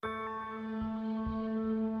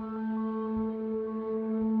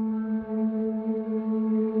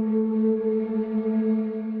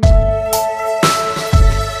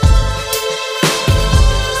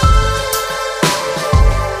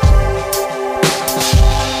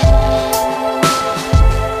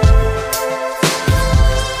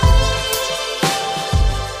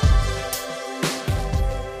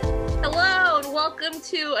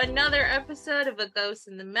episode of A Ghost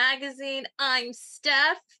in the Magazine. I'm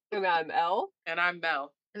Steph. And I'm Elle. And I'm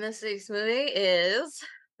Mel. And this week's movie is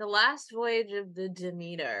The Last Voyage of the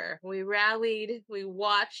Demeter. We rallied, we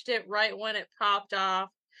watched it right when it popped off,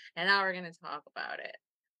 and now we're going to talk about it.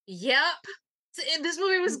 Yep. This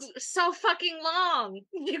movie was so fucking long,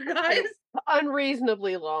 you guys.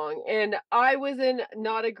 Unreasonably long. And I was in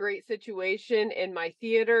not a great situation in my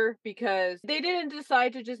theater because they didn't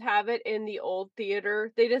decide to just have it in the old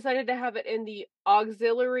theater. They decided to have it in the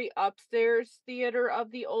auxiliary upstairs theater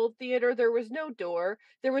of the old theater. There was no door.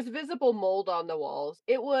 There was visible mold on the walls.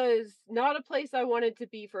 It was not a place I wanted to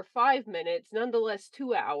be for 5 minutes, nonetheless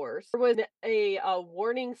 2 hours. There was a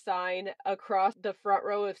warning sign across the front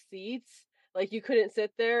row of seats. Like, you couldn't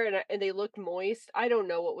sit there, and they looked moist. I don't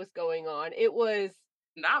know what was going on. It was...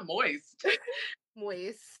 Not moist.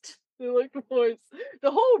 Moist. They looked moist.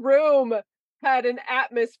 The whole room had an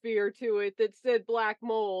atmosphere to it that said black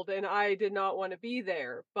mold, and I did not want to be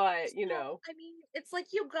there. But, you know. I mean, it's like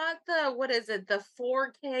you got the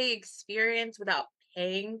 4K experience without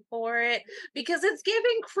paying for it, because it's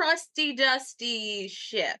giving crusty, dusty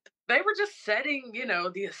ship. They were just setting,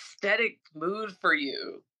 the aesthetic mood for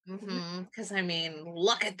you. Because I mean,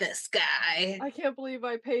 look at this guy. I can't believe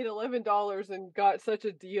I paid $11 and got such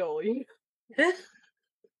a deal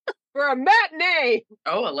for a matinee.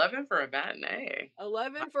 Oh, 11 for a matinee.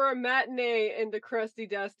 11 for a matinee in the crusty,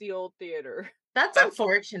 dusty old theater. That's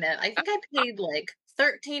unfortunate. I think I paid like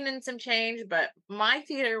 13 and some change, but my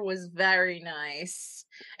theater was very nice,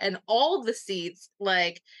 and all the seats,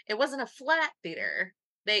 like, it wasn't a flat theater.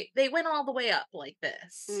 They went all the way up like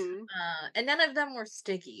this. And none of them were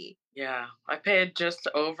sticky. Yeah, I paid just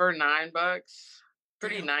over $9.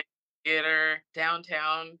 Pretty nice theater,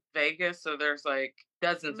 downtown Vegas, so there's like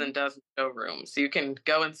dozens and dozens of showrooms. So you can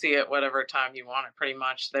go and see it whatever time you want it, pretty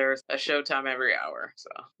much. There's a showtime every hour, so.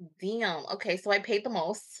 Damn. Okay, so I paid the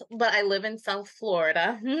most, but I live in South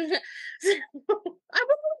Florida. I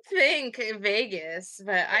would think Vegas,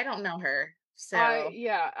 but I don't know her. So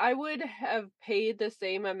I would have paid the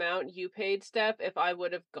same amount you paid, Steph, if I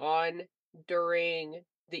would have gone during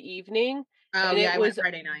the evening. Oh, yeah, I went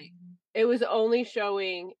Friday night. It was only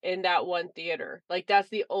showing in that one theater. Like, that's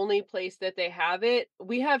the only place that they have it.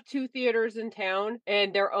 We have 2 theaters in town,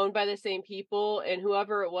 and they're owned by the same people, and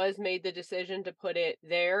whoever it was made the decision to put it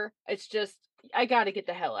there. It's just, I gotta get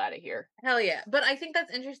the hell out of here. Hell yeah. But I think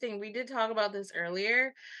that's interesting. We did talk about this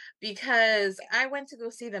earlier, because I went to go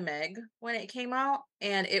see The Meg when it came out,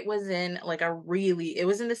 and it was in like it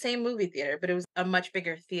was in the same movie theater, but it was a much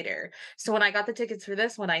bigger theater. So when I got the tickets for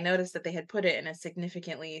this one, I noticed that they had put it in a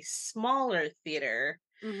significantly smaller theater.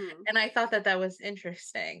 And I thought that was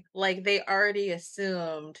interesting. Like, they already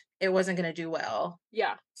assumed it wasn't going to do well.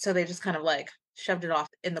 Yeah. So they just kind of like shoved it off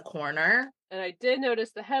in the corner. And I did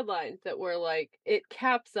notice the headlines that were like, it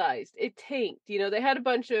capsized, it tanked. You know, they had a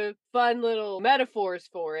bunch of fun little metaphors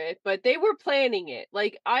for it, but they were planning it.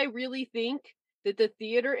 Like, I really think that the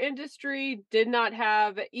theater industry did not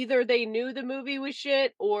have, either they knew the movie was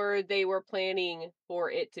shit or they were planning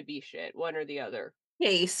for it to be shit, one or the other.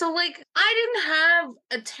 Okay, so like, I didn't have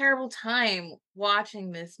a terrible time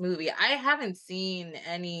watching this movie. I haven't seen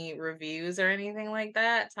any reviews or anything like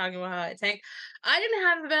that talking about how it tanked. I didn't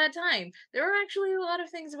have a bad time. There were actually a lot of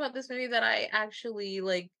things about this movie that I actually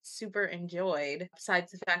like super enjoyed,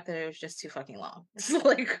 besides the fact that it was just too fucking long.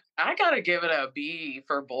 Like, I gotta give it a B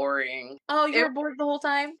for boring. Oh, you were bored the whole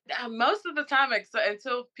time? Most of the time,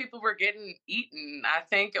 until people were getting eaten. I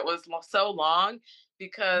think it was so long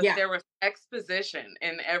because there was exposition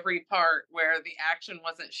in every part where the action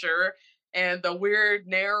wasn't sure, and the weird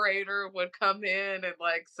narrator would come in and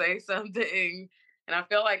like say something, and I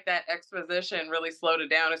feel like that exposition really slowed it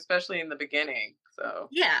down, especially in the beginning. So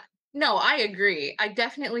yeah, no, I agree. I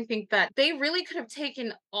definitely think that they really could have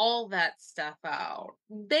taken all that stuff out.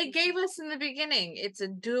 They gave us in the beginning, it's a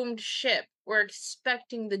doomed ship. We're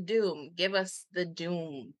expecting the doom. Give us the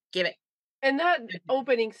doom. Give it. And that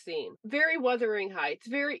opening scene, very Wuthering Heights,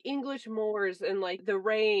 very English moors and like the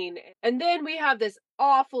rain. And then we have this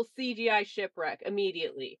awful CGI shipwreck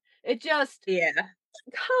immediately. It just... Yeah.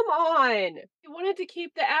 Come on. You wanted to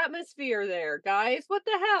keep the atmosphere there, guys. What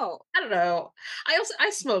the hell? I don't know. I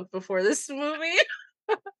smoked before this movie.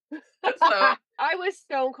 I was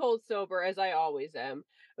stone cold sober, as I always am.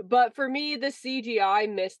 But for me, the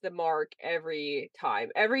CGI missed the mark every time.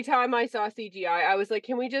 Every time I saw CGI, I was like,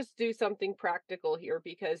 can we just do something practical here?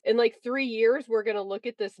 Because in like 3 years, we're going to look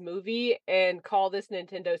at this movie and call this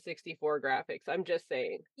Nintendo 64 graphics. I'm just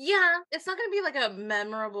saying. Yeah, it's not going to be like a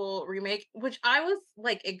memorable remake, which I was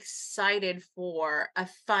like excited for a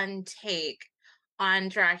fun take on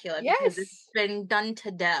Dracula. Yes. Because it's been done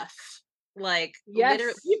to death Like,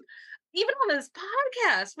 literally, Yes. even on this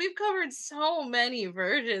podcast, we've covered so many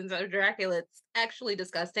versions of Dracula. It's actually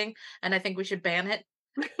disgusting, and I think we should ban it.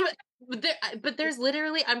 But there's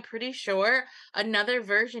literally, I'm pretty sure, another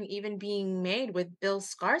version even being made with Bill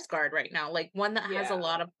Skarsgård right now, like one that has a Yeah.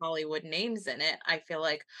 lot of Hollywood names in it. I feel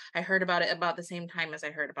like I heard about it about the same time as I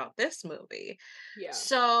heard about this movie. Yeah.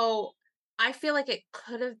 So I feel like it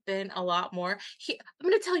could have been a lot more. I'm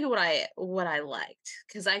going to tell you what I liked,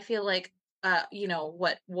 because I feel like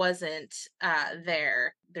what wasn't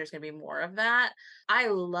there's going to be more of that. I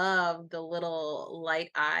love the little light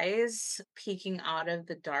eyes peeking out of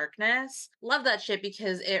the darkness. Love that shit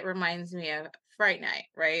because it reminds me of Fright Night,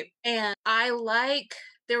 right? And I like,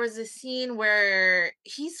 there was a scene where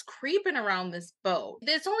he's creeping around this boat.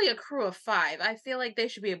 It's only a crew of 5. I feel like they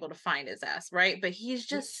should be able to find his ass, right? But he's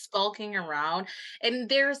just skulking around. And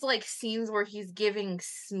there's like scenes where he's giving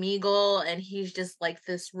Smeagol and he's just like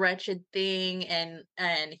this wretched thing, and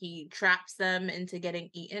he traps them into getting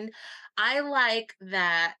eaten. I like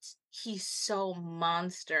that he's so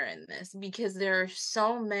monster in this because there are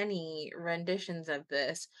so many renditions of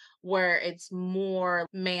this where it's more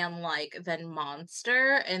man-like than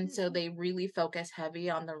monster, and so they really focus heavy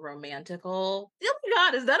on the romantical. Oh my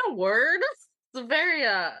god, is that a word? It's a very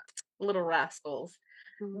Little Rascals.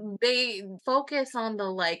 They focus on the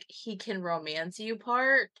like he can romance you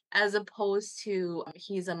part, as opposed to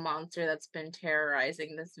he's a monster that's been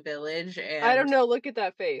terrorizing this village. I don't And know. Look at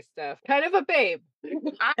that face, Steph. Kind of a babe.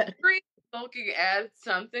 I agree. Smoking adds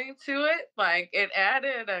something to it. Like it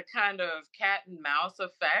added a kind of cat and mouse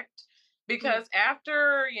effect because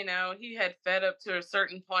after, he had fed up to a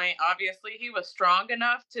certain point, obviously he was strong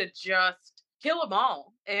enough to just kill them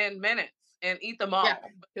all in minutes and eat them yeah, all.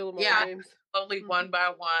 Kill them all, yeah, James. Slowly, one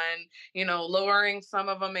by one, luring some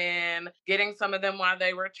of them in, getting some of them while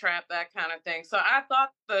they were trapped, that kind of thing. So I thought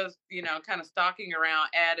the, kind of stalking around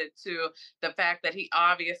added to the fact that he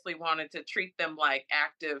obviously wanted to treat them like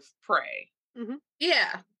active prey.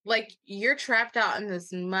 yeah. Like, you're trapped out in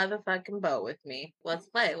this motherfucking boat with me. Let's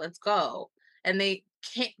play. Let's go. And they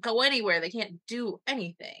can't go anywhere. They can't do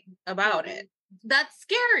anything about it. That's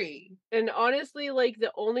scary. And honestly, like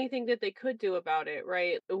the only thing that they could do about it,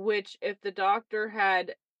 right? Which if the doctor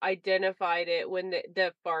had identified it when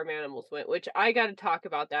the farm animals went, which I got to talk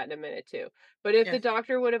about that in a minute too. But if the Yes.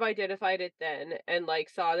 doctor would have identified it then and like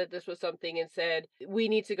saw that this was something and said, we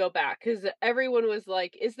need to go back, because everyone was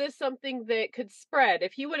like, is this something that could spread?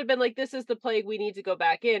 If he would have been like, this is the plague, we need to go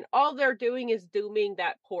back in, all they're doing is dooming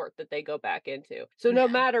that port that they go back into. So no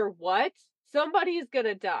Yeah. matter what, somebody's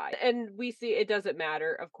gonna die. And we see it doesn't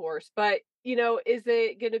matter, of course, but is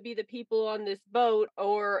it going to be the people on this boat,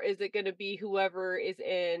 or is it going to be whoever is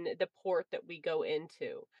in the port that we go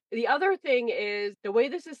into? The other thing is the way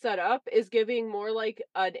this is set up is giving more like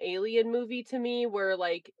an Alien movie to me, where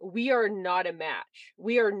like we are not a match.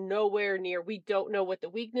 We are nowhere near. We don't know what the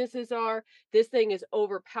weaknesses are. This thing is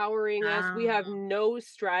overpowering us. We have no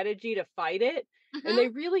strategy to fight it. And they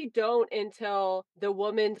really don't until the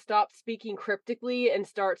woman stops speaking cryptically and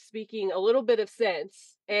starts speaking a little bit of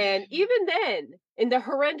sense. And even then, in the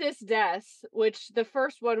horrendous deaths, which the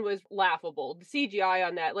first one was laughable, the CGI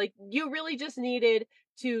on that, like you really just needed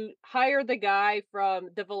to hire the guy from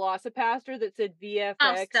the Velocipaster that said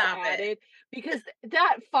VFX added, because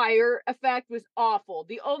that fire effect was awful.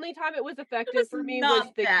 The only time it was effective for me was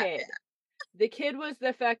the kid. The kid was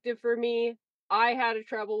effective for me. I had a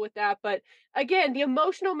trouble with that. But again, the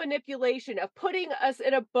emotional manipulation of putting us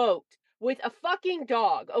in a boat with a fucking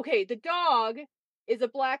dog. Okay, the dog is a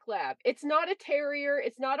black lab. It's not a terrier.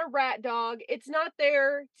 It's not a rat dog. It's not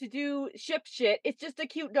there to do ship shit. It's just a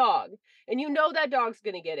cute dog. And you know that dog's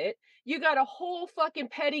gonna get it. You got a whole fucking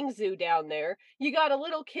petting zoo down there. You got a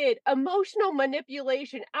little kid. Emotional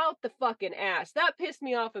manipulation out the fucking ass. That pissed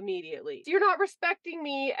me off immediately. So you're not respecting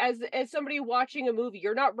me as somebody watching a movie.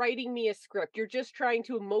 You're not writing me a script. You're just trying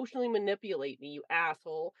to emotionally manipulate me, you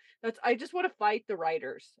asshole. I just want to fight the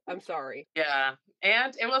writers. I'm sorry. Yeah.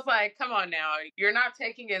 And it was like, come on now. You're not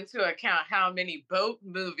taking into account how many boat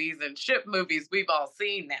movies and ship movies we've all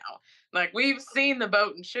seen now. Like, we've seen the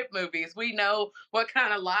boat and ship movies. We know what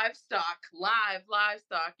kind of live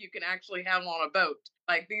livestock you can actually have on a boat.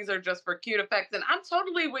 Like, these are just for cute effects. And I'm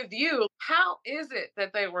totally with you. How is it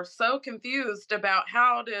that they were so confused about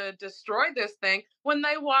how to destroy this thing when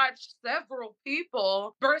they watched several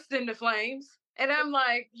people burst into flames? And I'm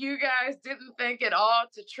like, you guys didn't think at all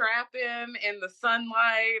to trap him in the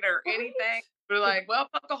sunlight or anything? We're like, well,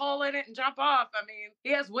 poke a hole in it and jump off. I mean,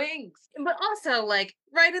 he has wings. But also, like,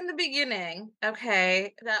 right in the beginning,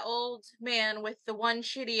 okay, that old man with the one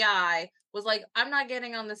shitty eye was like, I'm not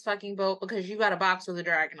getting on this fucking boat because you got a box with a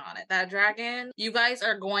dragon on it. That dragon, you guys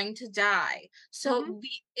are going to die. So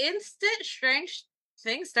the instant strange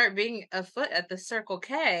things start being afoot at the Circle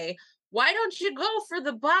K, why don't you go for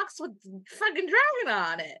the box with the fucking dragon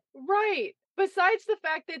on it? Right. Besides the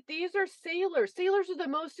fact that these are sailors. Sailors are the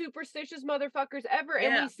most superstitious motherfuckers ever.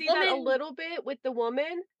 And we see that a little bit with the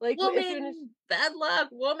woman. Like, as soon as. Bad luck,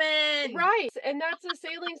 woman. Right. And that's a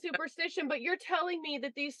sailing superstition. But you're telling me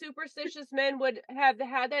that these superstitious men would have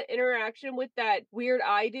had that interaction with that weird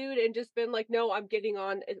eye dude and just been like, no, I'm getting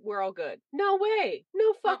on. We're all good. No way.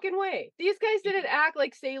 No fucking way. These guys didn't act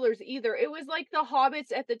like sailors either. It was like the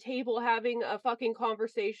hobbits at the table having a fucking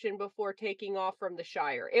conversation before taking off from the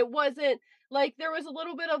Shire. It wasn't. Like, there was a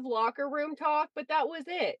little bit of locker room talk, but that was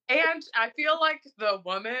it. And I feel like the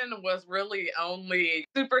woman was really only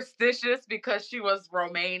superstitious because she was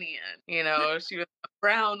Romanian. You know, she was a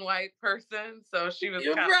brown white person, so she was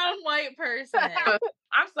a brown white person.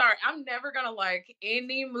 I'm sorry, I'm never gonna like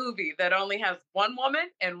any movie that only has one woman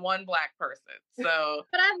and one black person. So,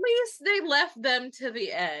 but at least they left them to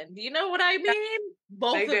the end. You know what I mean?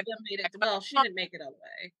 Both of them made it. Well, she didn't make it all the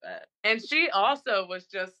way, but and she also was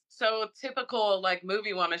just so typical like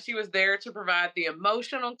movie woman. She was there to provide the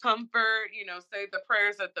emotional comfort, you know, say the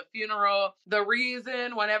prayers at the funeral, the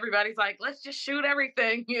reason when everybody's like, let's just shoot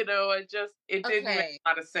everything, you know, it didn't make a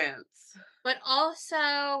lot of sense. But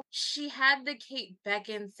also, she had the Kate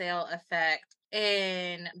Beckinsale effect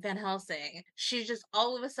in Van Helsing. She's just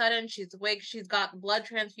all of a sudden, she's awake, she's got blood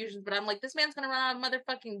transfusions, but I'm like, this man's gonna run out of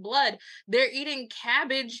motherfucking blood. They're eating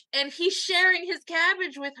cabbage, and he's sharing his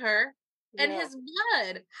cabbage with her and his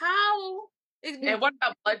blood. How? And what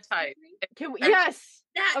about blood type? Can we, yes!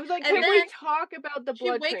 I was like, can we talk about the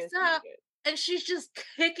blood transfusion? She wakes up, and she's just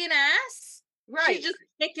kicking ass? Right. She's just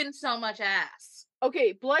kicking so much ass.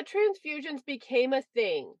 Okay, blood transfusions became a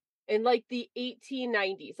thing in like the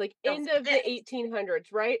 1890s, like end of the 1800s,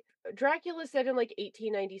 right? Dracula said in like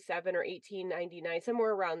 1897 or 1899,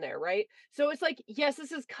 somewhere around there, right? So it's like, yes,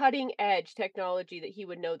 this is cutting edge technology that he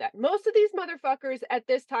would know that. Most of these motherfuckers at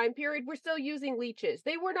this time period were still using leeches.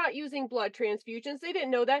 They were not using blood transfusions. They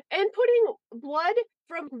didn't know that. And putting blood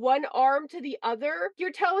from one arm to the other,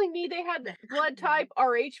 you're telling me they had blood type,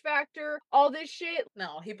 RH factor, all this shit?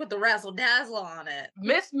 No, he put the razzle dazzle on it.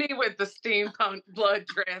 Miss me with the steampunk blood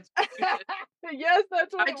transfusion. Yes,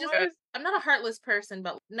 that's what it was. I'm not a heartless person,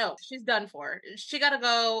 but no, she's done for. She gotta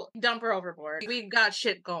go dump her overboard. We got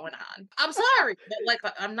shit going on. I'm sorry, but like,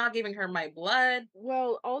 I'm not giving her my blood.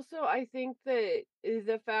 Well, also, I think that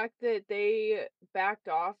the fact that they backed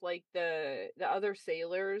off, like the other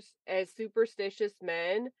sailors as superstitious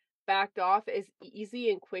men, backed off as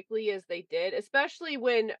easy and quickly as they did, especially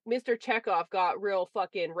when Mr. Chekhov got real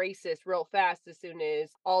fucking racist real fast as soon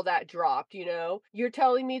as all that dropped, you know? You're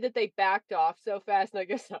telling me that they backed off so fast, and I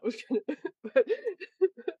guess I was gonna... but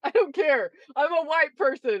I don't care. I'm a white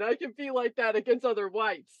person. I can be like that against other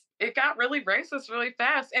whites. It got really racist really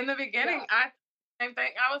fast. In the beginning, same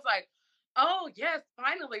thing. I was like, oh, yes,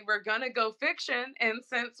 finally, we're gonna go fiction. And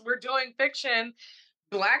since we're doing fiction,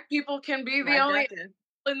 Black people can be the only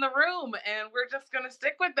in the room, and we're just gonna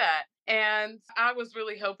stick with that. And I was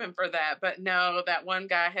really hoping for that, but no, that one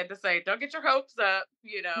guy had to say, don't get your hopes up,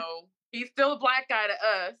 you know, he's still a Black guy to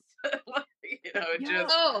us. You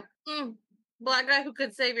know, Black guy who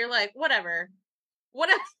could save your life, whatever.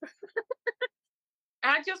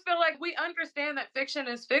 I just feel like we understand that fiction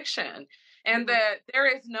is fiction, and that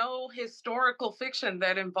there is no historical fiction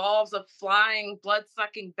that involves a flying,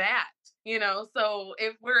 blood-sucking bat. You know, so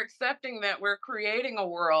if we're accepting that we're creating a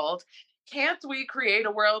world, can't we create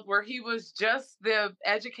a world where he was just the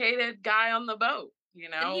educated guy on the boat? You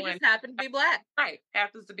know, and he just happened to be Black. Right,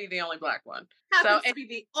 happens to be the only Black one. Happens to be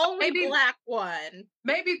the only Black one.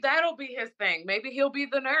 Maybe that'll be his thing. Maybe he'll be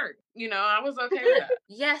the nerd. You know, I was okay with that.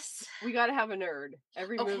 Yes, we got to have a nerd.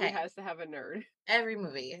 Every movie has to have a nerd. Every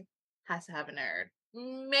movie has to have a nerd.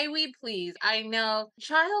 May we please? I know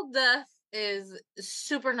child death is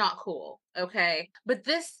super not cool, okay? But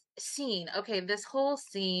this scene, this whole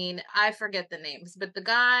scene, I forget the names, but the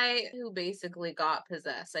guy who basically got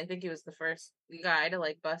possessed, I think he was the first guy to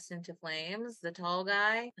like bust into flames, the tall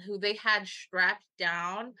guy who they had strapped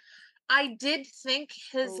down. I did think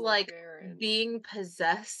his being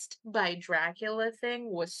possessed by Dracula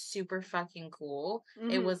thing was super fucking cool.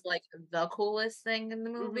 Mm-hmm. It was like the coolest thing in the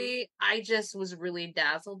movie. Mm-hmm. I just was really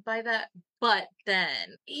dazzled by that. But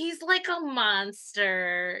then he's like a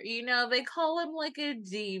monster, you know, they call him like a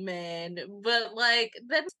demon, but like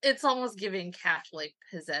then it's almost giving Catholic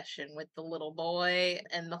possession with the little boy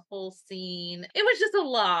and the whole scene. It was just a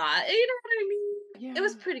lot, you know what I mean? It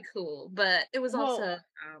was Yeah. pretty cool, but it was Well, also,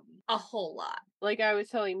 a whole lot. like I was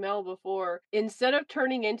telling Mel before, instead of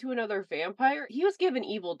turning into another vampire, he was given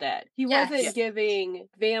Evil Dead. He Yeah. wasn't Yes. giving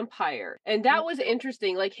vampire. And that was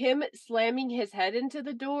interesting. Like him slamming his head into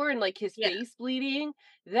the door and like his Yeah. face bleeding.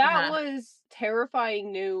 That Uh-huh. was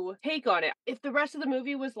terrifying new take on it. If the rest of the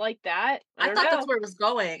movie was like that, I I don't thought that's know. where it was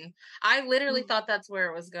going. I literally Mm. thought that's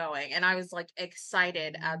where it was going, and I was, like,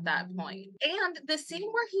 excited at that point. And the scene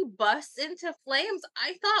where he busts into flames,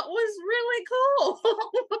 I thought was really cool.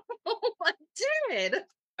 I did.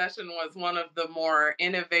 Session was one of the more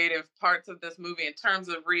innovative parts of this movie in terms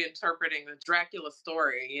of reinterpreting the Dracula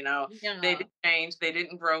story. They Yeah. didn't change, they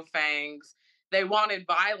didn't grow fangs. They wanted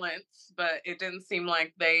violence, but it didn't seem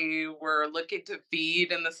like they were looking to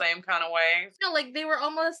feed in the same kind of ways. No, like, they were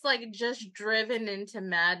almost, like, just driven into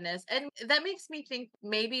madness, and that makes me think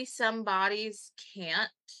maybe some bodies can't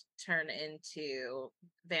turn into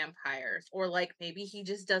vampires, or, like, maybe he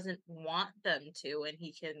just doesn't want them to, and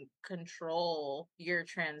he can control your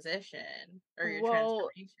transition or your Well,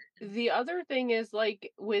 transformation. the other thing is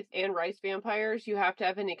like with Anne Rice vampires, you have to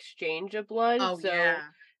have an exchange of blood. Oh, So yeah.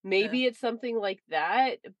 The maybe it's something like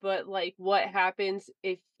that, but like what happens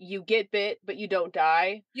if you get bit but you don't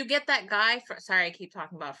die? You get that guy fr sorry, I keep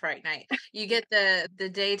talking about Fright Night. You get the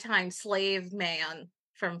daytime slave man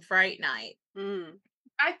from Fright Night. Mm.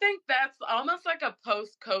 I think that's almost like a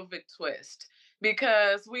post-COVID twist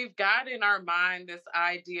because we've got in our mind this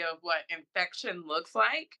idea of what infection looks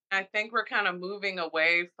like. I think we're kind of moving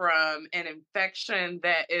away from an infection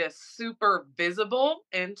that is super visible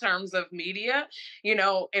in terms of media.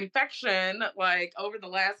 Infection, like over the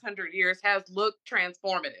last 100 years, has looked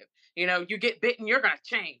transformative. You get bitten, you're going to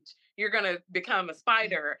change. You're going to become a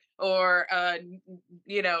spider or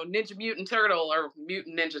Ninja Mutant Turtle or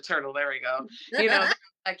Mutant Ninja Turtle. There we go. You know,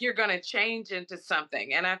 like you're going to change into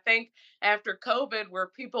something. And I think after COVID, where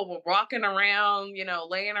people were walking around,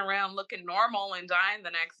 laying around looking normal and dying the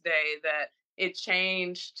next day, that it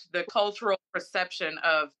changed the cultural perception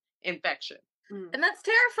of infection. Mm. And that's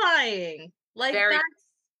terrifying. Like, Very that's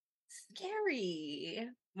scary.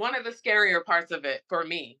 one of the scarier parts of it for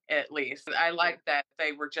me, at least. I like that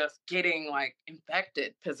they were just getting like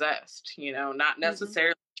infected, possessed, not Mhm.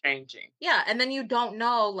 necessarily changing. Yeah, and then you don't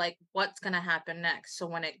know, like, what's gonna happen next. So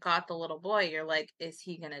when it got the little boy, you're like, is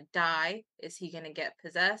he gonna die? Is he gonna get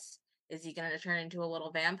possessed? Is he gonna turn into a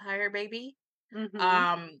little vampire baby?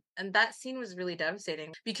 Mhm. And that scene was really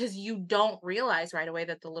devastating because you don't realize right away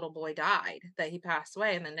that the little boy died, that he passed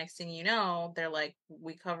away. And the next thing you know, they're like,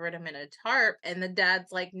 we covered him in a tarp. And the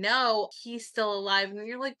dad's like, no, he's still alive. And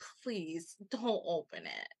you're like, please don't open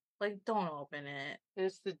it. Like, don't open it.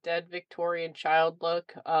 It's the dead Victorian child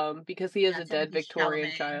look, because he is Yeah, a dead Timothy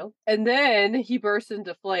Victorian Chalamet. child. And then he bursts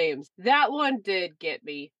into flames. That one did get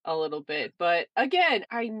me a little bit, but again,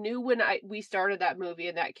 I knew when we started that movie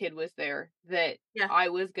and that kid was there that Yeah. I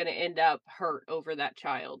was gonna end up hurt over that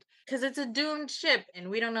child. Because it's a doomed ship, and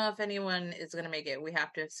we don't know if anyone is going to make it. We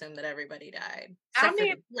have to assume that everybody died, I except for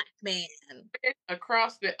mean, the black man.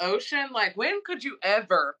 across the ocean, like when could you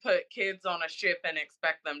ever put kids on a ship and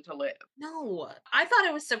expect them to live? No, I thought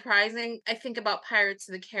it was surprising. I think about Pirates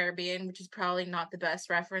of the Caribbean, which is probably not the best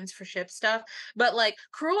reference for ship stuff, but like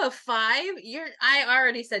crew of 5, I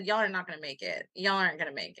already said y'all are not gonna make it. Y'all aren't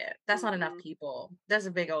gonna make it. That's not enough Mhm. people. That's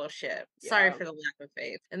a big old ship. Sorry Yeah. for the lack of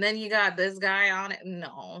faith. And then you got this guy on it.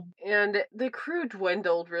 No. And the crew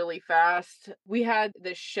dwindled really fast. We had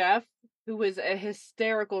the chef who was a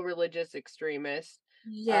hysterical religious extremist.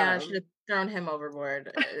 Yeah, I should have Um thrown him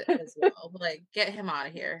overboard as well. Like, get him out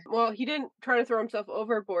of here. Well, he didn't try to throw himself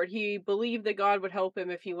overboard. He believed that God would help him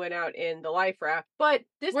if he went out in the life raft. But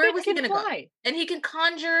this Where bitch was he can gonna go? fly. And he can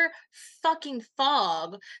conjure fucking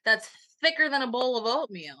fog that's thicker than a bowl of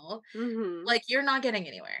oatmeal. Mhm. Like, you're not getting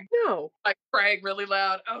anywhere. No. Like praying really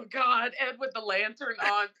loud, oh God, and with the lantern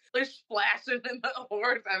on, flashing in the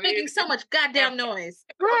horse. I Making mean, so much goddamn noise.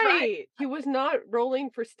 right? Right. He was not rolling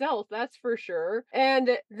for stealth, that's for sure.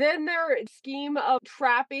 And then their scheme of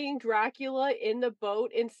trapping Dracula in the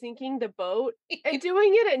boat and sinking the boat and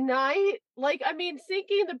doing it at night. Like, I mean,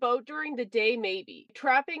 sinking the boat during the day, maybe.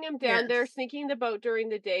 Trapping him down there, Yes. sinking the boat during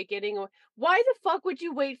the day, getting away. Why the fuck would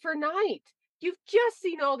you wait for night? You've just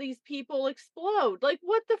seen all these people explode. Like,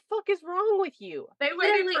 what the fuck is wrong with you? They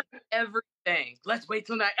waited Literally, for every thing. Let's wait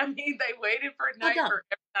till night. I mean, they waited for Hold night on. for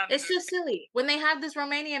everyone It's so silly when they have this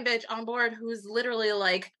Romanian bitch on board who's literally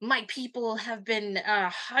like, my people have been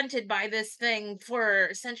hunted by this thing for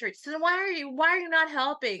centuries. So then why are you not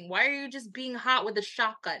helping? Why are you just being hot with a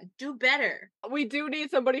shotgun? Do better. We do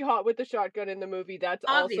need somebody hot with the shotgun in the movie. That's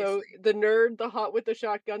also Obviously. the nerd, the hot with the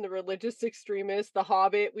shotgun, the religious extremist, the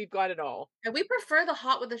hobbit. We've got it all. And we prefer the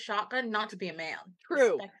hot with a shotgun not to be a man.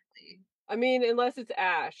 True. Respectfully. I mean, unless it's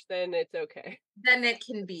Ash, then it's okay. Then it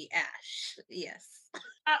can be Ash. Yes.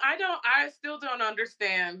 I still don't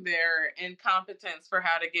understand their incompetence for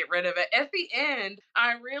how to get rid of it. At the end,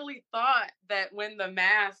 I really thought that when the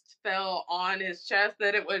mask fell on his chest,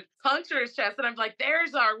 that it would puncture his chest. And I'm like,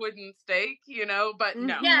 there's our wooden stake, but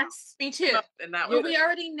no. Yes, me too. And that But we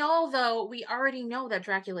already know that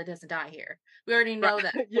Dracula doesn't die here. We already know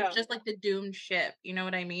that. Yeah. It's just like the doomed ship. You know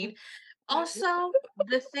what I mean? Also,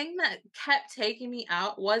 the thing that kept taking me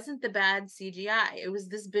out wasn't the bad CGI. It was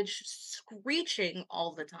this bitch screeching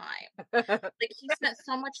all the time. Like, he spent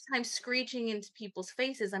so much time screeching into people's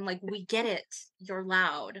faces. I'm like, we get it. You're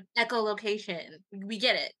loud. Echolocation. We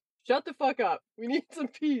get it. Shut the fuck up. We need some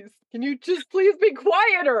peace. Can you just please be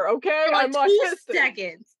quieter, okay? For like I'm 2 autistic.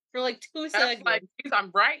 seconds. For like 2 seconds. Like,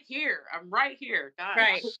 I'm right here. I'm right here. Gosh.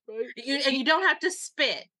 Right. And you don't have to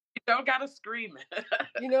spit. You don't gotta scream it.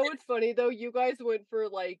 You know what's funny though? You guys went for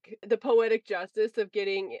like the poetic justice of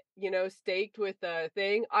getting, staked with a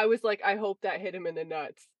thing. I was like, I hope that hit him in the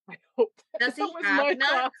nuts. I hope Does he that was have my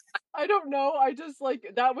nuts? thought. I don't know. I just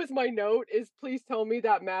that was my note is please tell me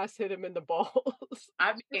that mass hit him in the balls.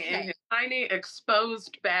 I mean, in his tiny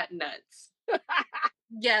exposed bat nuts.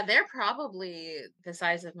 Yeah, they're probably the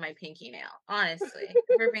size of my pinky nail, honestly.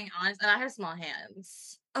 If we're being honest, and I have small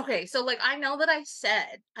hands. Okay, so like I know that I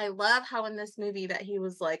said I love how in this movie that he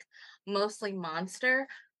was like mostly monster,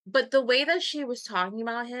 but the way that she was talking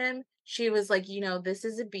about him, she was like, this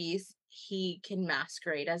is a beast. He can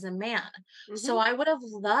masquerade as a man. So I would have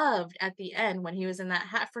loved at the end when he was in that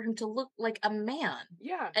hat for him to look like a man.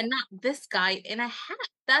 Yeah. And not this guy in a hat.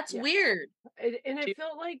 That's weird. And it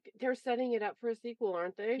felt like they're setting it up for a sequel,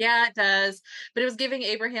 aren't they? Yeah, it does. But it was giving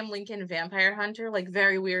Abraham Lincoln Vampire Hunter, like,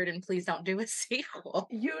 very weird, and please don't do a sequel.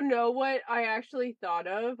 You know what I actually thought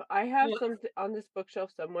of? I have some on this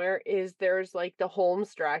bookshelf somewhere, there's like the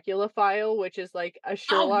Holmes Dracula file, which is like a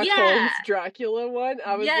Sherlock Holmes Dracula one.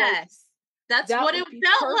 I was like, that's what it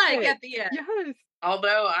felt like at the end. Yes.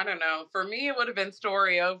 Although, I don't know, for me, it would have been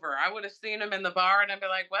story over. I would have seen him in the bar and I'd be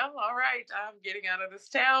like, well, all right, I'm getting out of this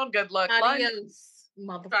town. Good luck. Adios,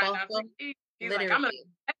 motherfucker. He's like, I'm going to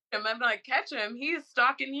catch him. I'm like, catch him. He's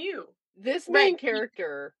stalking you. This main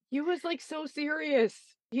character, he was like so serious.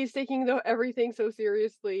 He's taking everything so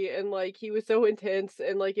seriously and like he was so intense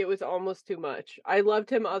and like it was almost too much. I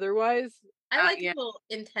loved him otherwise. I like little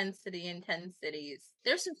intensities.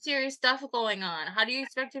 There's some serious stuff going on. How do you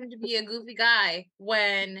expect him to be a goofy guy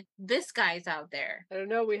when this guy's out there? I don't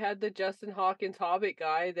know. We had the Justin Hawkins Hobbit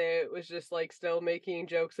guy that was just like still making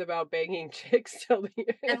jokes about banging chicks till the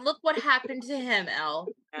end. And look what happened to him, Elle.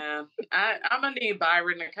 I'm gonna need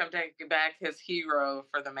Byron to come take back his hero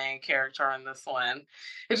for the main character in this one.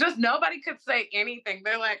 It's just nobody could say anything.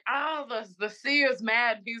 They're like, oh, the sea is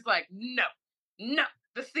mad. He's like, no.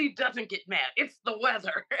 The sea doesn't get mad. It's the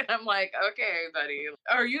weather. And I'm like, okay, buddy.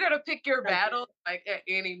 Or you got to pick your battle like at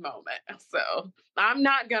any moment. So I'm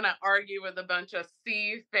not going to argue with a bunch of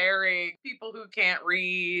seafaring people who can't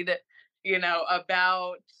read,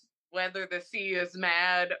 about whether the sea is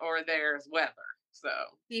mad or there's weather. So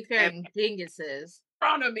seafaring dinguses. In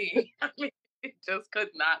front of me. I mean, just could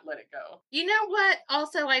not let it go. You know what?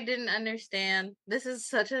 Also, I didn't understand. This is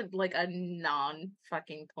such a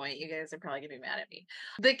non-fucking point. You guys are probably gonna be mad at me.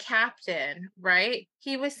 The captain, right?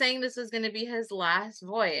 He was saying this was gonna be his last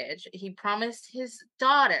voyage. He promised his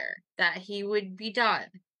daughter that he would be done.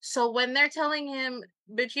 So when they're telling him,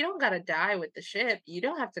 "But you don't gotta die with the ship. You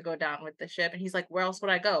don't have to go down with the ship," and he's like, "Where else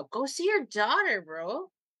would I go? Go see your daughter,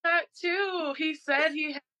 bro." That too. He said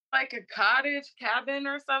he had like a cottage cabin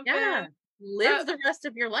or something. Yeah. Live the rest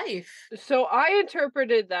of your life. So I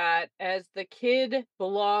interpreted that as the kid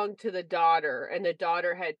belonged to the daughter and the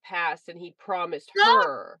daughter had passed and he promised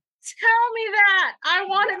her. Tell me that. I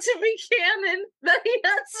want it to be canon that he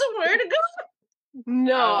had somewhere to go.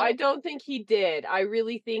 No, I don't think he did. I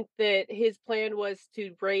really think that his plan was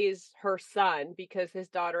to raise her son because his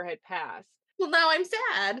daughter had passed. Well, now I'm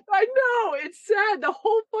sad. I know, it's sad. The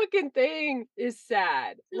whole fucking thing is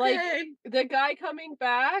sad. Okay. Like, the guy coming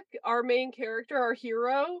back, our main character, our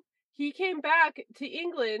hero, he came back to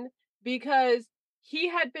England because he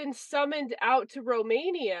had been summoned out to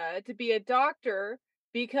Romania to be a doctor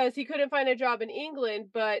because he couldn't find a job in England,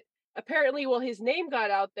 but apparently, well, his name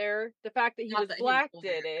got out there. The fact that he Not was that he was black older.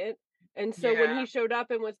 didn't. And so when Yeah. he showed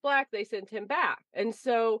up and was black, they sent him back. And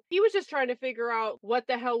so he was just trying to figure out what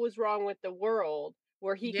the hell was wrong with the world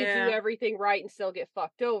where he could do Yeah. everything right and still get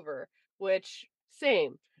fucked over, which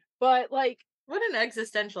same. But like What an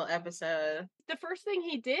existential episode. the first thing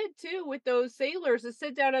he did too with those sailors is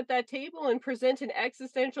sit down at that table and present an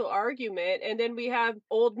existential argument, and then we have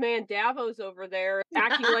old man Davos over there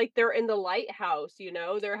acting like they're in the lighthouse, you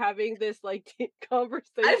know, they're having this like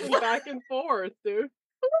conversation back and forth, dude.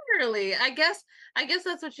 Literally, I guess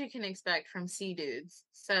that's what you can expect from sea dudes.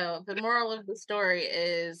 So the moral of the story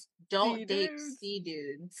is Sea don't date dudes. sea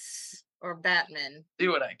dudes or Batman.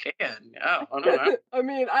 Do what I can. Oh, I don't know. I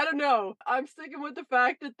mean, I don't know. I'm sticking with the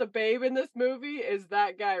fact that the babe in this movie is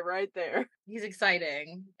that guy right there. He's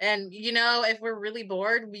exciting. And you know, if we're really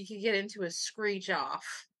bored, we could get into a screech off.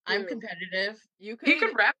 I'm Dude, competitive. you He could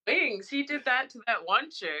could wrap wings. He did that to that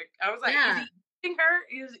one chick. I was like, is Yeah. he eating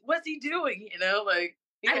her? What's he doing? You know, like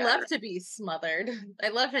I yeah, love to be smothered. I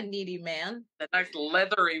love a needy man. a nice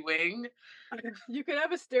leathery wing. you could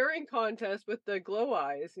have a staring contest with the glow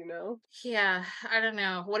eyes, you know? Yeah, I don't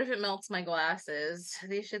know. What if it melts my glasses?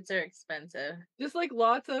 These shits are expensive. Just like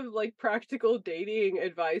lots of like practical dating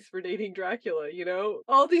advice for dating Dracula, you know?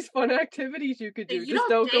 All these fun activities you could do. You Just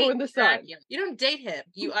don't go date in the sun. Dracula. You don't date him.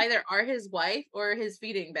 You either are his wife or his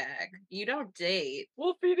feeding bag. You don't date.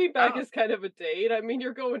 Well, feeding bag Oh. is kind of a date. I mean,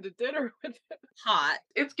 you're going to dinner with him. Hot.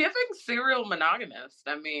 It's giving serial monogamist.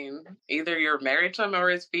 I mean, either you're married to him or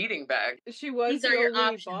his feeding bag. She was These the are your only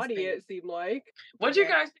options, body, babe. it seemed like. What'd you Yeah.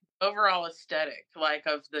 guys think overall aesthetic, like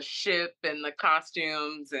of the ship and the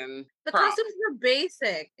costumes and The props? costumes were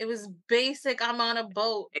basic. It was basic. I'm on a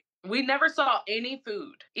boat. We never saw any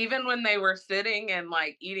food, even when they were sitting and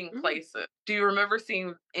like eating places. Do you remember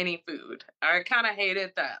seeing any food? I kind of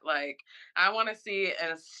hated that. Like, I want to see an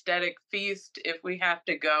aesthetic feast if we have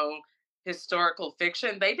to go historical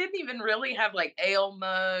fiction. They didn't even really have like ale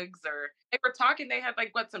mugs, or they were talking, they had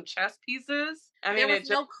like what, some chess pieces? I mean, There it was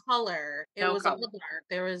just no color. It no was color. all dark.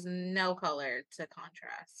 There was no color to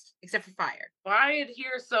contrast, except for fire. Why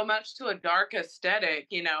adhere so much to a dark aesthetic,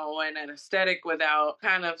 you know, and an aesthetic without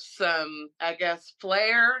kind of some, I guess,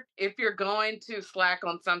 flair? If you're going to slack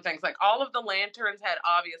on some things, like all of the lanterns had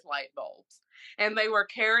obvious light bulbs and they were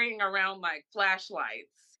carrying around like flashlights.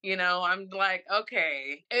 You know, I'm like,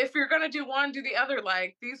 okay, if you're going to do one, do the other.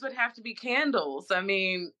 Like, these would have to be candles. I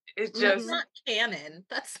mean, it's That's just, not canon.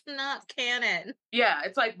 That's not canon. yeah,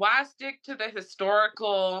 it's like, why stick to the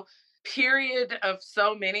historical period of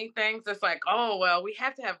so many things? It's like, oh, well, we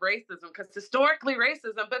have to have racism because historically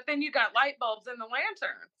racism, but then you got light bulbs in the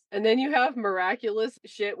lanterns. And then you have miraculous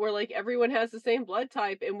shit where like everyone has the same blood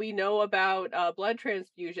type and we know about blood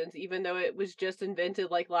transfusions, even though it was just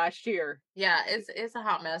invented like last year. Yeah, it's a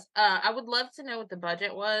hot mess. I would love to know what the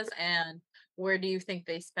budget was and where do you think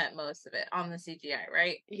they spent most of it on the CGI,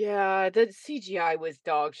 right? Yeah, the CGI was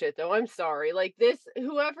dog shit though. I'm sorry. Like this,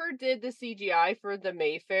 whoever did the CGI for the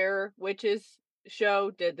Mayfair Witches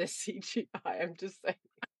show did the CGI. I'm just saying.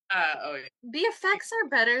 Oh, yeah. The effects are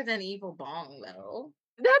better than Evil Bong, though.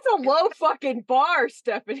 That's a low fucking bar,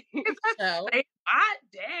 Stephanie. So Hot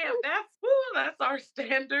damn, that's our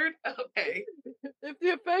standard. Okay. If the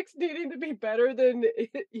effects needing to be better than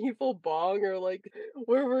Evil Bong or like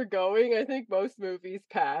where we're going, I think most movies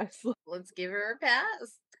pass. let's give her a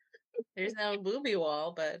pass. There's no booby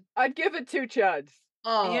wall, but I'd give it 2 chuds.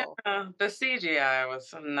 Yeah, oh, the CGI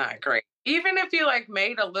was not great. Even if you like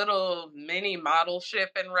made a little mini model ship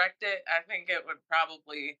and wrecked it, I think it would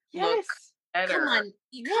probably look Yes. better.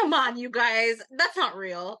 come on, you guys. That's not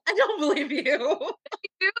real. I don't believe you.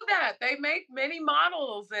 They do that. They make mini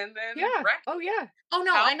models and then Yeah. wreck. Oh yeah. Oh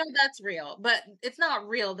no, How- I know that's real, but it's not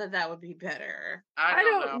real that would be better. I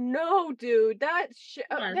don't know. know, dude. That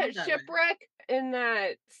Come on, that hold on. shipwreck in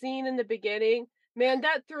that scene in the beginning, man,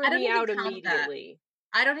 that threw I don't me even out count that. immediately.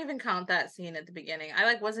 I don't even count that scene at the beginning. I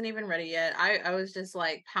like wasn't even ready yet. I was just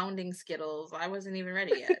like pounding Skittles. I wasn't even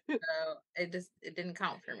ready yet. So it didn't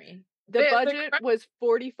count for me. The The budget was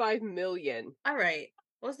 45 million. All right.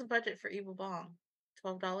 What was the budget for Evil Bong?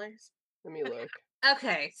 $12? Let me look.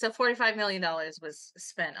 Okay, so $45 million was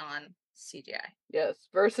spent on CGI. Yes,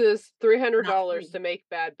 versus $300 food. to make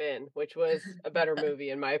Bad Ben, which was a better movie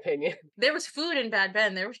in my opinion. There was food in Bad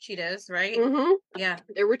Ben. There was Cheetos, right? Mm-hmm. Yeah.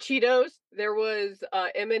 There were Cheetos. There was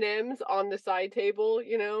M&Ms on the side table.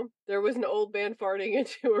 You know, there was an old man farting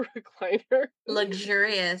into a recliner.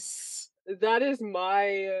 Luxurious. That is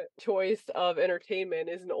my choice of entertainment: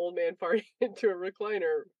 is an old man farting into a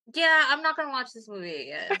recliner. Yeah, I'm not gonna watch this movie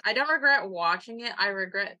again. I don't regret watching it. I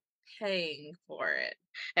regret paying for it.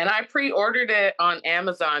 And I pre-ordered it on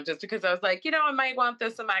Amazon just because I was like, I might want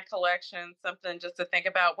this in my collection, something just to think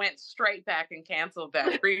about. Went straight back and canceled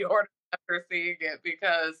that pre-order after seeing it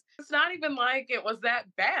because it's not even like it was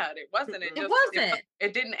that bad. It wasn't. It wasn't.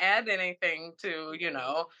 It didn't add anything to,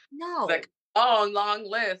 the No. long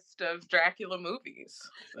list of Dracula movies.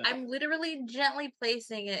 So. I'm literally gently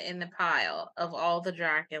placing it in the pile of all the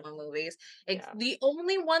Dracula movies. It's the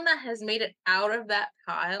only one that has made it out of that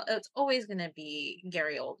pile. It's always going to be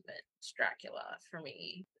Gary Oldman's Dracula for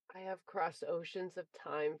me. I have crossed oceans of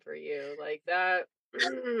time for you. Like that.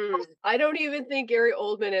 I don't even think Gary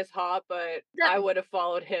Oldman is hot, but I would have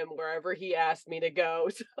followed him wherever he asked me to go.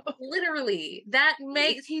 So. Literally, that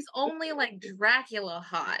makes he's only like Dracula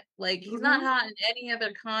hot. Like he's not hot in any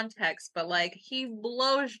other context, but like he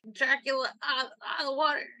blows Dracula out of the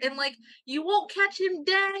water, and like you won't catch him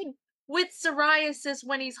dead with psoriasis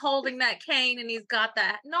when he's holding that cane and he's got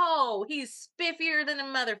that. No, he's spiffier than a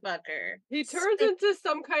motherfucker. He turns into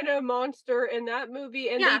some kind of monster in that movie,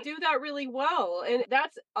 and they do that really well. And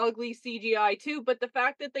that's ugly CGI too, but the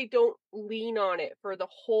fact that they don't lean on it for the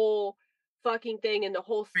whole fucking thing and the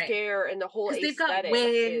whole scare and the whole aesthetic. They've got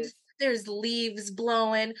wind, there's leaves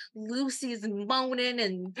blowing, Lucy's moaning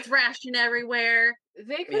and thrashing everywhere.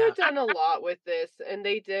 They could have done a lot with this, and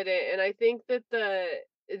they did it. And I think that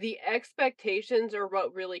the expectations are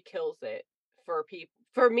what really kills it for people,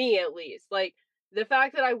 for me at least. Like the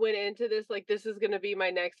fact that I went into this like this is going to be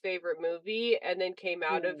my next favorite movie and then came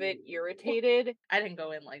out of it irritated. I didn't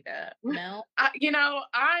go in like that. No.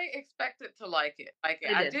 I expected to like it. I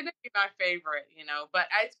didn't be my favorite, but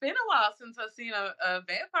it's been a while since I've seen a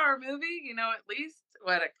vampire movie, at least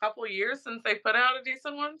a couple years since they put out a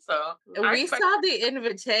decent one. So we saw The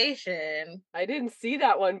Invitation. I didn't see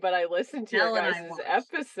that one, but I listened to your guys'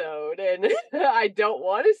 episode, and I don't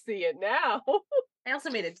want to see it now. I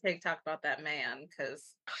also made a TikTok about that man because,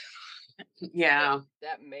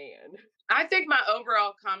 that man. I think my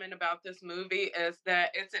overall comment about this movie is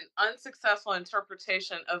that it's an unsuccessful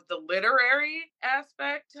interpretation of the literary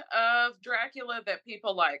aspect of Dracula that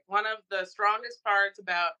people like. One of the strongest parts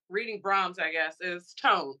about reading Brahms, I guess, is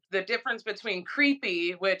tone. The difference between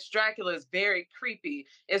creepy, which Dracula is very creepy,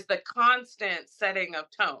 is the constant setting of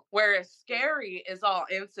tone. Whereas scary is all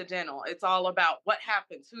incidental. It's all about what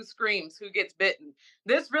happens, who screams, who gets bitten.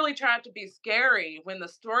 This really tried to be scary when the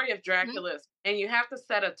story of Dracula is, and you have to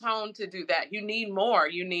set a tone to do that. You need more.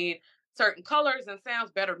 You need certain colors and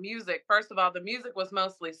sounds, better music. First of all, the music was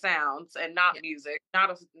mostly sounds and not music,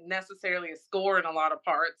 not necessarily a score in a lot of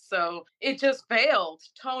parts. So it just failed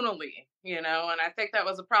tonally, and I think that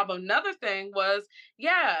was a problem. Another thing was,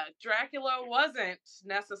 Dracula wasn't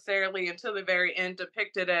necessarily until the very end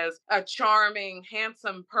depicted as a charming,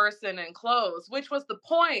 handsome person in clothes, which was the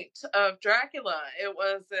point of Dracula. It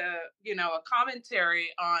was a commentary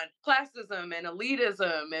on classism and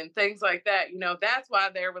elitism and things like that. That's why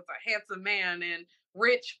there was a handsome man in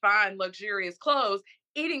rich, fine, luxurious clothes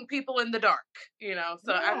eating people in the dark,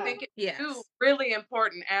 so I think it's two really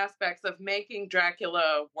important aspects of making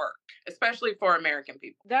Dracula work, especially for American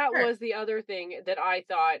people. That was the other thing that I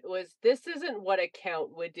thought was, this isn't what a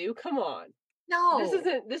count would do. Come on. No.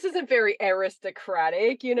 This isn't very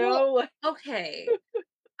aristocratic, Well, okay.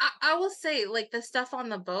 I will say, like, the stuff on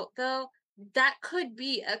the boat, though, that could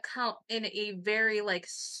be a count in a very like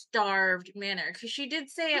starved manner, because she did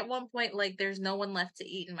say at one point like there's no one left to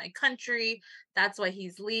eat in my country, that's why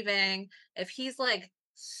he's leaving. If he's like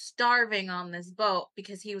starving on this boat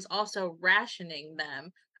because he was also rationing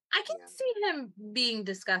them, I can see him being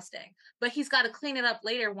disgusting, but he's got to clean it up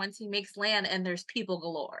later once he makes land and there's people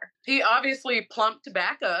galore. He obviously plumped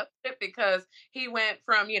back up because he went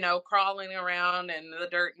from, crawling around in the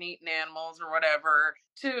dirt and eating animals or whatever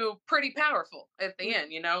to pretty powerful at the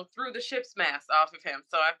end, threw the ship's mast off of him.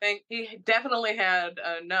 So I think he definitely had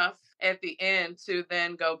enough at the end to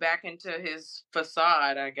then go back into his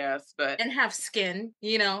facade, I guess. And have skin,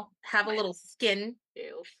 have a little skin.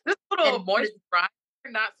 This little moist dry.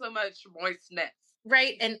 Not so much moistness.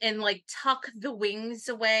 Right, and like tuck the wings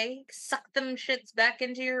away, suck them shits back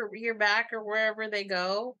into your back or wherever they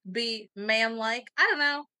go. Be man-like. I don't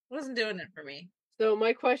know. Wasn't doing it for me. So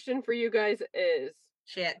my question for you guys is,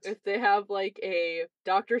 if they have like a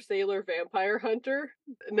Dr. Sailor Vampire Hunter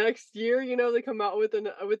next year, they come out with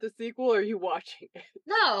a sequel, are you watching it?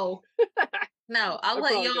 No. No, I'll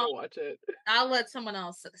let y'all watch it. I'll let someone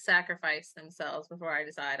else sacrifice themselves before I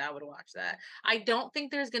decide I would watch that. I don't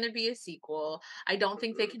think there's going to be a sequel. I don't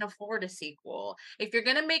think they can afford a sequel. If you're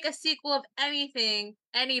going to make a sequel of anything,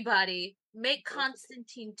 anybody, make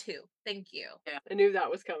Constantine 2. Thank you. Yeah. I knew that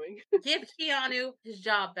was coming. Give Keanu his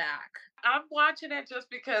job back. I'm watching it just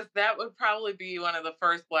because that would probably be one of the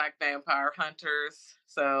first Black vampire hunters.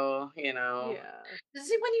 So, Yeah.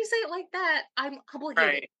 See, when you say it like that, I'm obligated.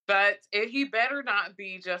 Right. But he better not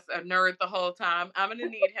be just a nerd the whole time. I'm going to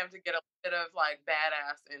need him to get a bit of like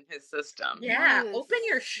badass in his system. Yeah, open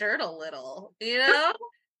your shirt a little, you know?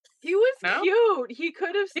 He was cute. He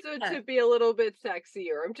could have stood to be a little bit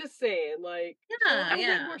sexier. I'm just saying, like, a little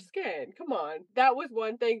bit more skin. Come on. That was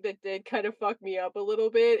one thing that did kind of fuck me up a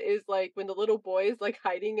little bit, is like when the little boy is like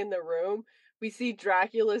hiding in the room, we see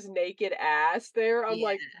Dracula's naked ass there. I'm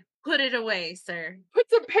like, put it away, sir. Put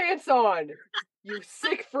some pants on, you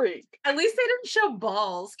sick freak. At least they didn't show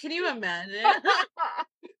balls. Can you imagine?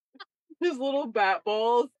 His little bat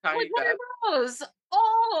balls. Like, what are those?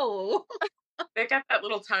 Oh! They got that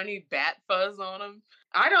little tiny bat fuzz on them.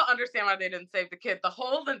 I don't understand why they didn't save the kid. The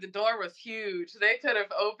hole in the door was huge. They could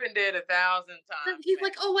have opened it 1,000 times. He's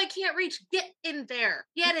like, oh, I can't reach. Get in there.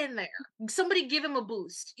 Get in there. Somebody give him a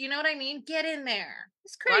boost. You know what I mean? Get in there.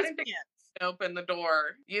 It's crazy. Why didn't they open the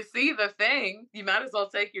door? You see the thing. You might as well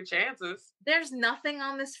take your chances. There's nothing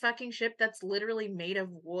on this fucking ship that's literally made of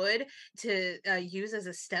wood to use as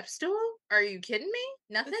a step stool. Are you kidding me?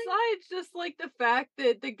 Nothing? Besides just like the fact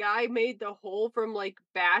that the guy made the hole from like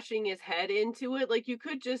bashing his head into it. Like you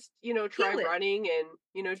could just, try running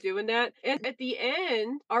and, doing that. And at the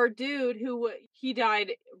end, our dude he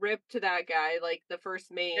died, ripped to that guy, like the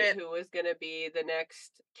first mate who was going to be the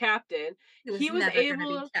next captain. He was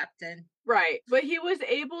able to be captain. Right. But he was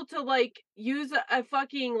able to like use a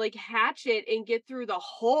fucking like hatchet and get through the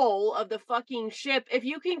hull of the fucking ship. If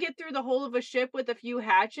you can get through the hull of a ship with a few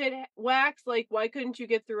hatchet whacks, like why couldn't you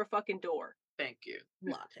get through a fucking door? Thank you.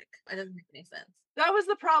 Logic. It doesn't make any sense. That was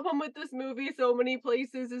the problem with this movie so many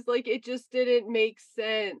places, is like it just didn't make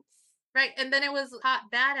sense. Right, and then it was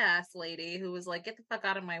hot badass lady who was like, get the fuck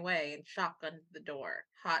out of my way, and shotgunned the door.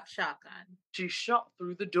 Hot shotgun. She shot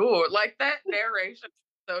through the door. Like, that narration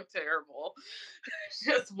was so terrible.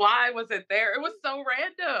 Just why was it there? It was so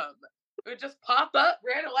random. It would just pop up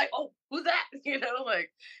random, like, oh, who's that?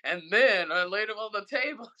 And then I laid him on the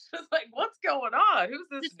table. Just like, what's going on?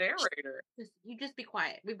 Who's this narrator? You just be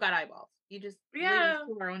quiet. We've got eyeballs. You just leave Yeah. us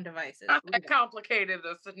to our own devices. Not that complicated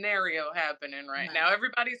a scenario happening right now.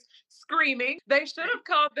 Everybody's screaming. They should have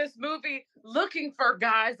called this movie Looking for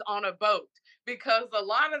Guys on a Boat, because a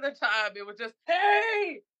lot of the time it was just,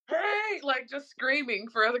 hey, like just screaming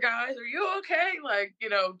for the guys. Are you okay? Like,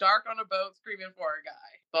 dark on a boat screaming for a guy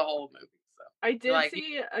the whole movie. So I did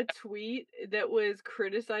see a tweet that was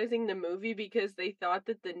criticizing the movie because they thought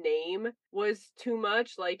that the name was too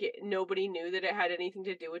much. Like nobody knew that it had anything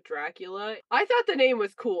to do with Dracula. I thought the name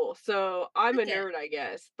was cool, so I'm a nerd, I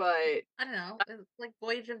guess. But I don't know. It's like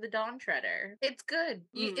Voyage of the Dawn Treader. It's good.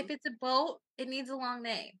 If it's a boat, it needs a long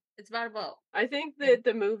name. It's about a boat. I think that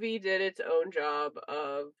the movie did its own job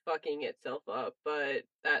of fucking itself up, but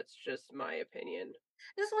that's just my opinion.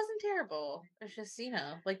 This wasn't terrible. It's just,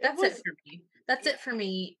 that's it for me. That's it for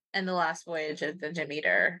me and The Last Voyage of the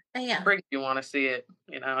Demeter. Yeah. You want to see it.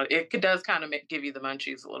 It does kind of give you the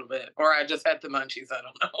munchies a little bit. Or I just had the munchies. I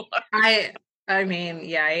don't know. I mean,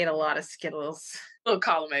 yeah, I ate a lot of Skittles. A little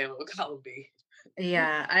column A, a little column B.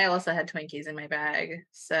 Yeah, I also had Twinkies in my bag.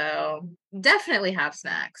 So definitely have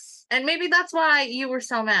snacks. And maybe that's why you were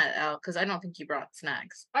so mad, Elle, because I don't think you brought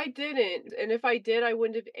snacks. I didn't. And if I did, I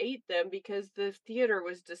wouldn't have ate them because the theater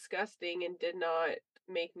was disgusting and did not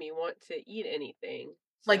make me want to eat anything.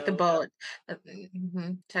 Like the boat.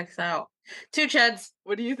 Checks out. 2 chuds.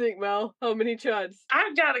 What do you think, Mel? How many chuds?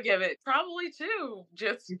 I've got to give it probably 2,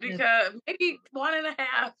 just because maybe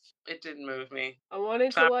 1.5. It didn't move me. I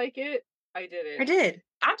wanted to like it. I didn't. I did.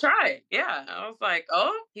 I tried. Yeah. I was like,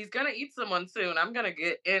 oh, he's going to eat someone soon. I'm going to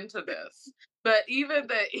get into this. But even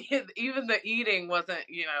the eating wasn't,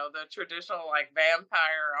 the traditional like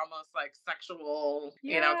vampire, almost like sexual,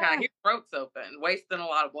 kind of his throat's open, wasting a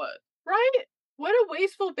lot of blood. Right? What a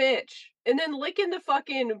wasteful bitch. And then licking the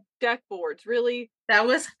fucking deck boards, really? That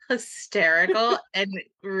was hysterical and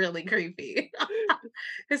really creepy.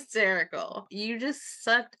 Hysterical. You just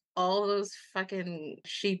sucked all those fucking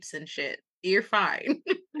sheeps and shit. You're fine.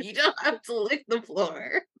 You don't have to lick the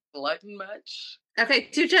floor. Glutton much? Okay,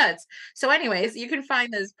 2 Juds. So anyways, you can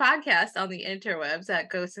find this podcast on the interwebs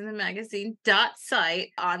at ghostinthemagazine.site,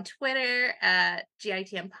 on Twitter at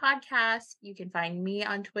GITM Podcast. You can find me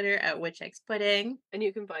on Twitter at WitchXPudding. And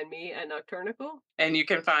you can find me at Nocturnical. And you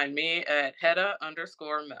can find me at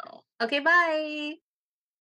Hedda_Mel. Okay, bye.